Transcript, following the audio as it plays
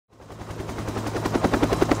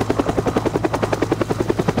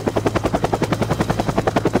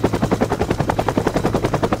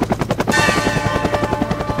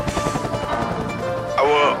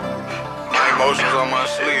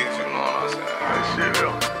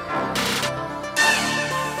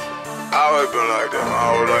always been like that. My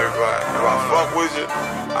whole life, if I fuck with you,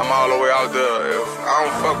 I'm all the way out there. If I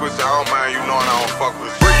don't fuck with you, I don't mind you knowing I don't fuck with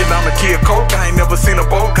you. Breaking down the kid coke, I ain't never seen a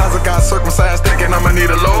boat. Cause I got circumcised thinking I'ma need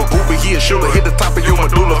a load. Booby, he a shooter, hit the top of your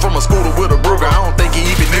medulla. From a scooter with a Ruger, I don't think he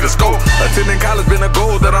even need a scope. Attending college been a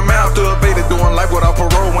goal that I'm after. Evaded doing life without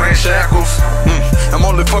parole, wearing shackles. I'm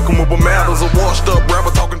only fucking with matters. A washed up rapper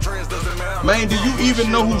talking trans doesn't matter. Man, do you even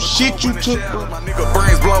know who shit you took, bro? My nigga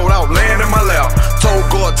brains blowed out, laying in my lap. Told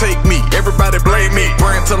God take me, everybody blame me.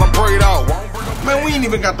 Praying till I'm prayed out. Man, we ain't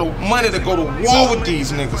even got the money to go to war with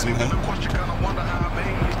these niggas, man.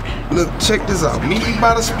 Look, check this out. Meet me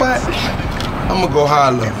by the spot. I'ma go high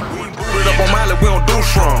level. Up on Miley, we don't do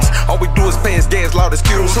shrooms. All we do is pass gas, loud as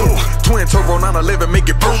kills who? Twin turbo 911, make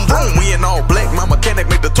it boom boom. We in all black, my mechanic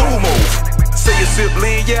make the tool move. Say you sip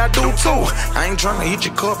lean, yeah I do too. I ain't tryna hit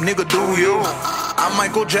your cup, nigga, do you? I'm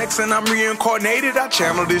Michael Jackson, I'm reincarnated. I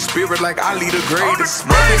channel this spirit like Ali the greatest.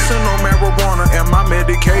 Medicine on marijuana, am I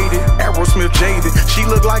medicated? Aerosmith jaded. She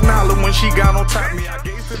look like Nala when she got on top of me. I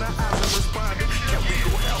gazed in her eyes and responded.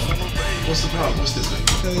 What's the problem? What's this thing?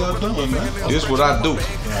 What the hell y'all doing, man? This what I do.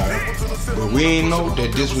 But we ain't know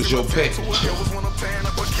that this was your package.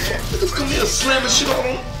 Niggas come here slamming shit on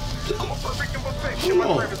them. Come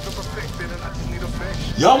on.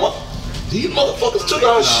 Y'all, these motherfuckers took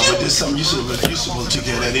our shit. But there's something you supposed to take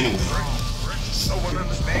care of that anyway.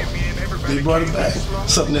 They brought it back.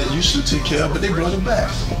 Something that you should take care of, but they brought it back.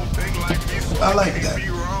 I like that.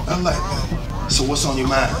 I like that. So what's on your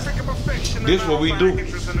mind? This what we do.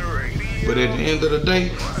 But at the end of the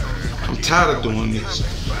day, I'm tired of doing this.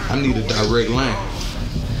 I need a direct line.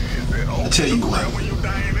 I tell you what,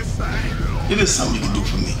 it is something you can do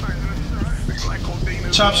for me.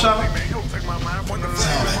 Chop shop, it's all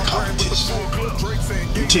that competition.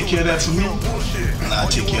 You take care of that for me, and I'll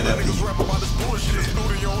take care of that for you.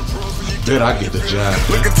 Bet I get the job.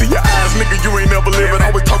 Look into your eyes, nigga, you ain't never living.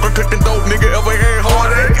 Always talking, cooking dope, nigga, ever had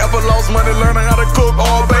heartache? Ever lost money learning how to cook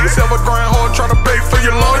all base? Ever grind hard trying to pay for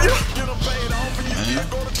your lawyer?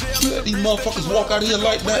 You let these motherfuckers walk out of here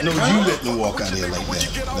like that? No, you let them walk out of here like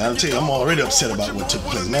that. Now, I'll tell you, I'm already upset about what took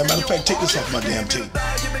place. Man, matter of fact, take this off my damn tape.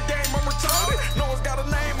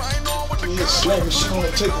 You slamming shit on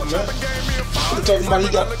the table, man. What talking about? He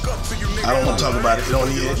got. I don't want to talk about it.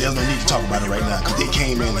 There's no need to talk about it right now because they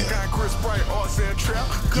came in there.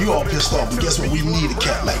 You all pissed off, but guess what? We need a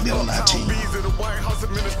cat like that on our team.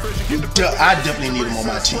 I definitely need him on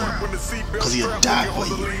my team because he'll die for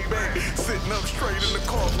you.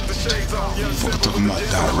 Fuck talking about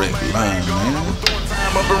direct line, man.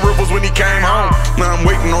 Up in Rivers when he came home. Now I'm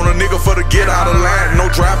waiting on a nigga for the get out of line. No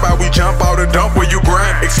drop out, we jump out and dump where you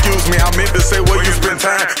grind. Excuse me, I meant to say where you spend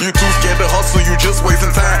time. You too scared to hustle, you just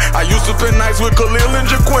wasting time. I used to spend nights with Khalil and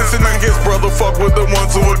Jaquincy. Now his brother fuck with the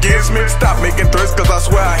ones who against me. Stop making threats cause I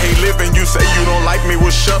swear I hate living. You say you don't like me,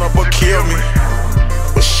 well shut up or kill me.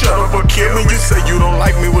 Well shut up or kill me. You say you don't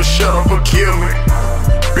like me, well shut up or kill me.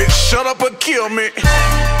 Bitch, shut up or kill me.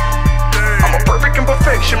 I'm a perfect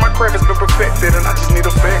imperfection, my craft has been perfected and I just need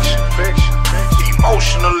affection.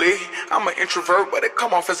 Emotionally, I'm an introvert, but it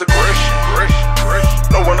come off as aggression.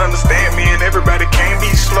 No one understand me and everybody can't be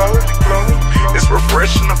slow. It's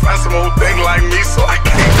refreshing to find some old thing like me, so I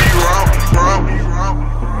can't be wrong.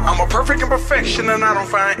 I'm a perfect imperfection and I don't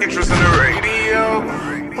find interest in the radio.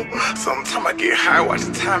 Sometimes I get high, watch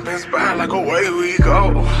the time pass by like away we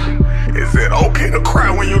go. Is it okay to cry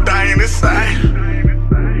when you dying inside?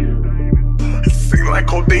 Seems like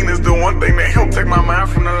codeine is the one thing that help take my mind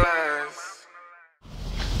from the lies.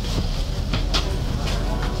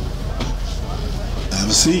 Have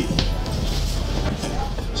a seat.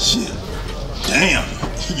 Shit. Damn,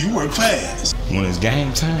 you work fast. When it's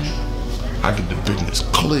game time, I get the business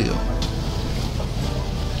clear.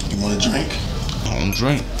 You want a drink? I don't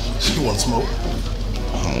drink. You want to smoke?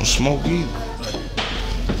 I don't smoke either.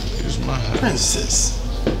 Here's my house. Princess.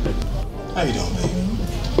 How you doing, baby?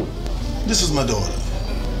 This is my daughter.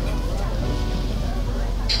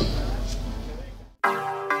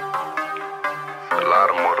 A lot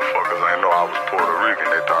of motherfuckers ain't know I was Puerto Rican.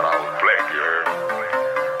 They thought I was black, you heard?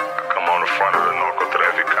 I come on the front of the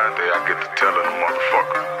narcotraficante, I get to telling the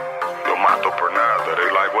motherfucker, yo mato por nada. They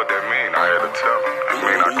like, what that mean? I had to tell them. That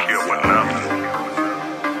mean I killed with nothing.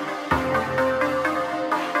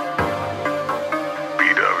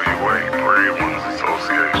 BWA, Brave Ones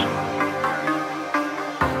Association.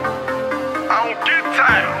 I don't get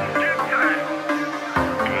tired.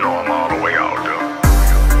 You know I'm all the way out there.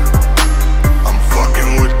 I'm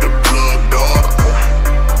fucking with the plug dog.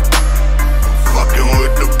 I'm fucking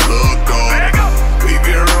with the plug dog. We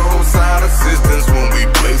get roadside assistance when we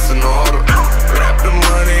place an order. Wrap the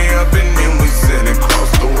money up and then we send it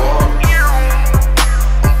across the water.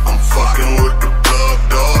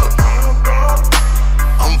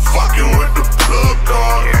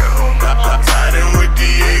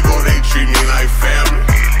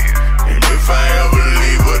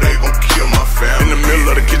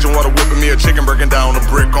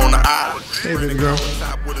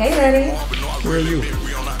 are you?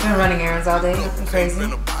 Been running errands all day, nothing crazy. Hey,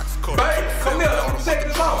 come here, let's check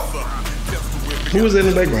this out. Who is in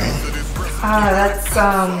the background?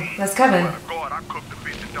 That's Kevin. What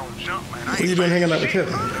are you doing hanging out with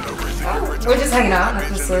Kevin? We're just hanging out,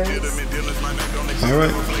 nothing serious. All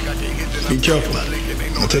right. Be careful.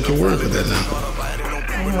 I'll take your word for that now.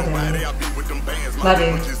 I know that. Love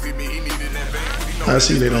you. I'll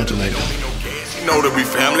see you later on tonight. You know that we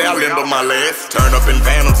family, I lend on my legs. Turn up in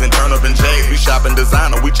Phantoms and turn up in J's. We shopping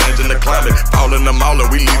designer, we changing the climate. All in the mall and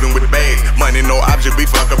we leaving with bags. Money no object, we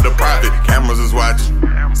fuck up the profit. Cameras is watching.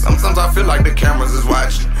 Sometimes I feel like the cameras is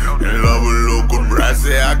watching. In love with local bride,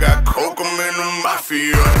 say I got coke, I'm in the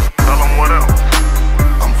mafia. Tell them what else?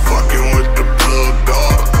 I'm fucking with the plug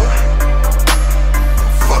dog.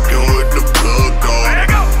 Fucking with the plug dog.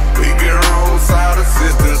 We get roadside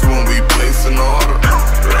assistance when we place an order.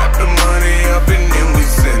 Wrap the money up and then we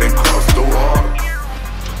send it across the water.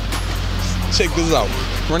 Check this out.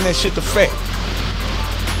 Run that shit to fact.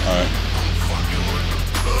 Alright.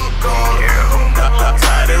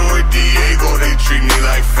 Siding with Diego, they treat me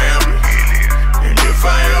like family. And if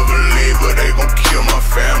I ever leave, but they gon' kill my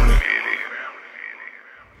family.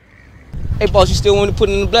 Hey boss, you still want to put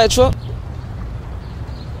it in the black truck?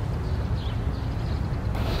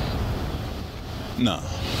 Nah.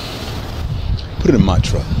 Put it in my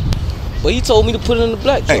truck. But he told me to put it in the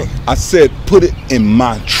black truck. Hey, I said put it in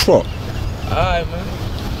my truck. Alright, man.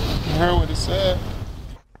 You heard what he said?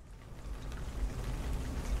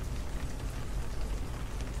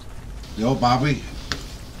 Yo, Bobby.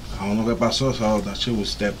 I don't know what pasó, so that shit was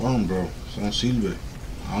step on, bro. So don't sirve.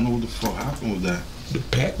 I don't know what the fuck happened with that. The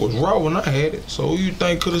pack was raw when I had it, so who you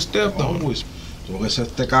think could have stepped on it? So que se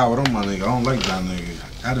este cabrón, my nigga. I don't like that nigga.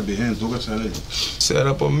 Gotta be him. Toca ser él. Set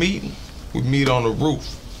up a meeting. We meet on the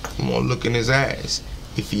roof. I'm gonna look in his eyes.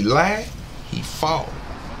 If he lie, he fall.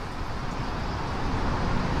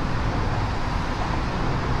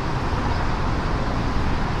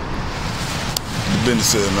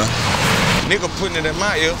 Business is, man. Nigga putting it in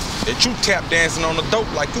my ear that you tap dancing on the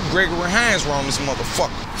dope like you Gregory Hines wrong this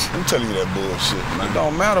motherfucker. I'm telling you that bullshit, man. It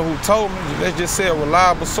don't matter who told me. Let's just say a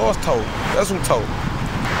reliable source told me. That's who told me.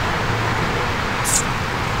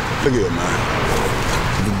 Look here, man.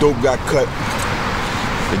 If the dope got cut,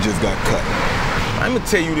 it just got cut. I'ma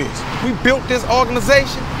tell you this. We built this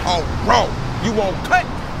organization on raw. You won't cut,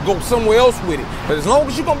 go somewhere else with it. But as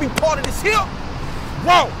long as you gonna be part of this here,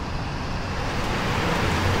 raw.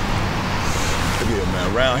 Look here, man.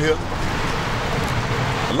 Around here,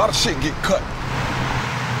 a lot of shit get cut.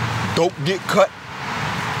 Dope get cut.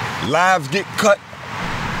 Lives get cut.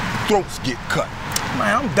 Throats get cut.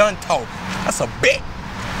 Man, I'm done talking. That's a bet.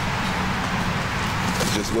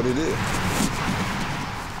 That's just what it is.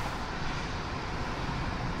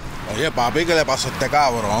 Oye, papi, ¿qué le pasó a este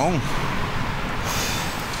cabrón?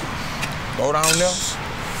 Go down there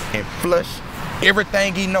and flush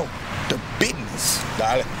everything he know. The business.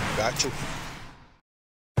 Dale, got you.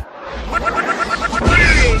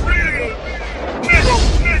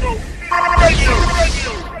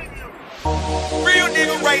 Real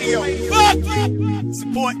nigga radio. Fuck it.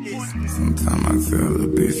 Support this. Sometimes I tell a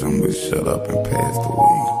bitch I'm gonna shut up and pass the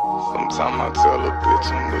weed. Sometimes I tell a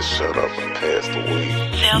bitch I'm gonna shut up and pass the weed.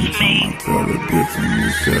 Self-made. I tell a bitch I'm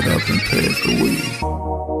gonna shut up and pass the weed.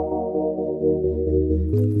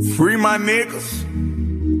 Free my niggas.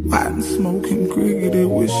 Riding, smoking, cricket,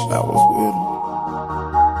 wish I was with them.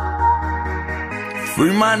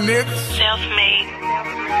 Free my niggas. Self-made.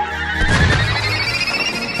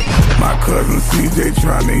 My cousin CJ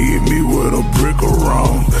tryna hit me with a brick of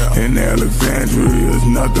wrong. In Alexandria is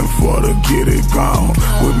nothing for to get it gone.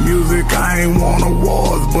 With music I ain't won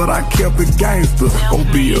awards, but I kept it gangster. Go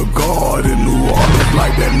be a guard in New Orleans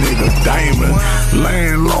like that nigga Damon.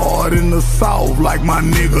 Landlord in the South like my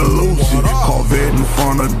nigga Lucy. Corvette in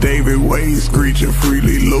front of David Wade screeching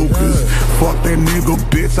Freely Lucas. Fuck that nigga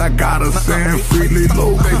bitch, I gotta send Freely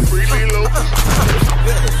Lucas.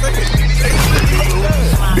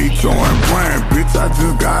 Beat your brand, bitch, I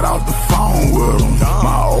just got out the phone with them.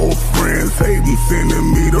 My old friends hating,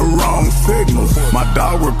 sending me the wrong signals. My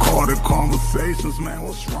dog recorded conversations, man,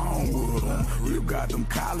 what's wrong with them? You got them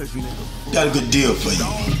college niggas. Got a good deal for you.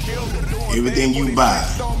 Everything you buy,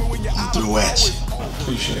 I'll throw at you.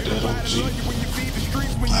 Appreciate that, OG.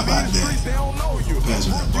 How about that? Pass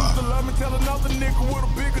me that bar.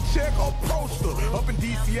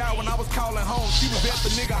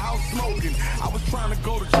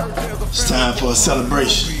 It's time for a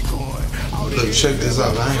celebration. Look, check this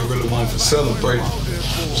out. I ain't really one for celebrating.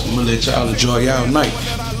 So I'm gonna let y'all enjoy y'all night.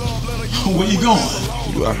 Where you going?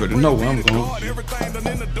 You already know where I'm going.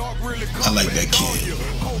 I like that kid.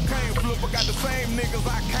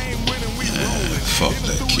 Man, fuck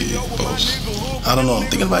that kid, boss. I don't know, I'm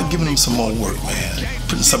thinking about giving him some more work, man.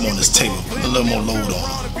 Putting something on his table, putting a little more load on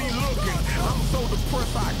him.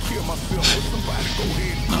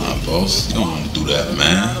 Nah, boss, you don't want to do that,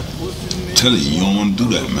 man. I'm telling you don't want to do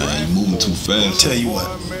that, man. You're moving too fast. Tell you what,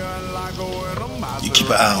 you keep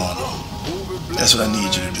an eye on him. That's what I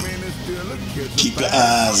need you to do. Keep your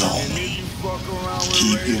eyes on me.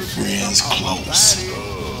 Keep your friends close.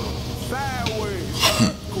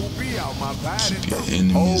 Keep your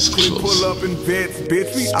enemies close. Pull up in vets,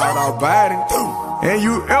 bitch, we out our body. And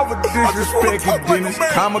you ever disrespect it, then it's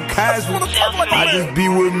kamikaze. I just be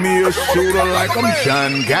with me a shooter like I'm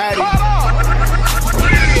John Gotti.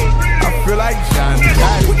 I feel like John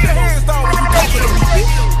Gotti.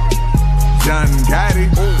 John Gotti.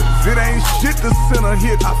 It ain't shit to send a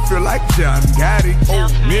hit, I feel like John Gotti.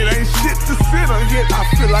 It ain't shit to send a hit, I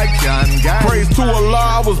feel like John Gotti. Praise to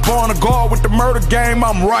Allah, I was born a god with the murder game,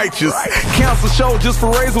 I'm righteous. Cancel show just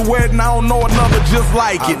for razor wedding, I don't know another just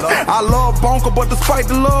like it. I love Bonker, but despite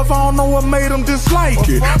the love, I don't know what made him dislike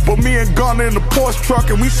it. But me and Gunner in the Porsche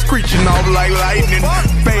truck and we screeching off like lightning.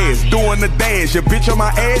 Fast, doing the dash, your bitch on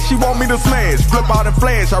my ass, she want me to smash. Flip out and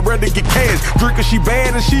flash, I'd rather get cash. Drinker, she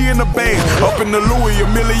bad and she in the bag. Up in the Louis,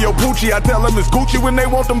 Emilio Pucci, I tell them it's Gucci when they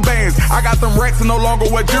want them bands. I got them racks and no longer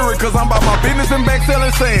wear jewelry, cause I'm about my business and back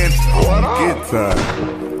selling sand.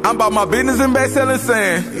 I'm about my business and back selling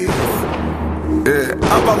sand. Yeah,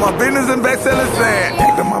 I'm about my business and back selling sand.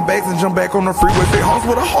 Picked up my bags and jump back on the freeway. Say homes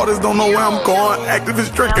with the hardest, don't know where I'm going.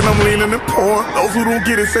 Activist drinking, I'm leaning and pouring. Those who don't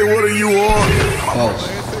get it say, what are you on? Boss,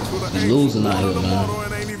 you losing out here, man.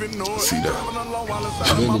 See that?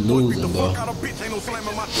 Really losing, bro.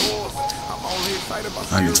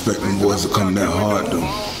 I ain't expecting them boys to come that hard, though.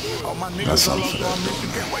 Got something for that,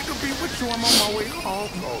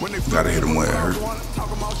 though. Gotta hit them where it hurt.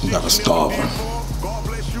 We gotta starve them.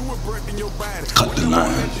 Cut the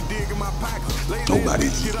line. Nobody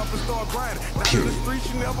eat. Period.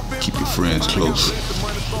 Keep your friends close.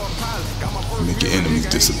 Make your enemies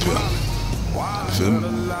disappear. Feel me?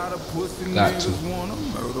 Got to.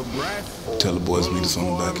 Tell the boys meet us on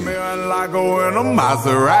the back end. Lago in a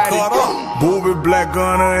Maserati. Booby black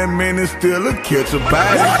gunner and man is still a catch a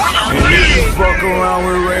body. And if you fuck around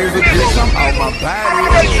with razor, bitch, I'm out my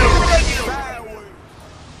body.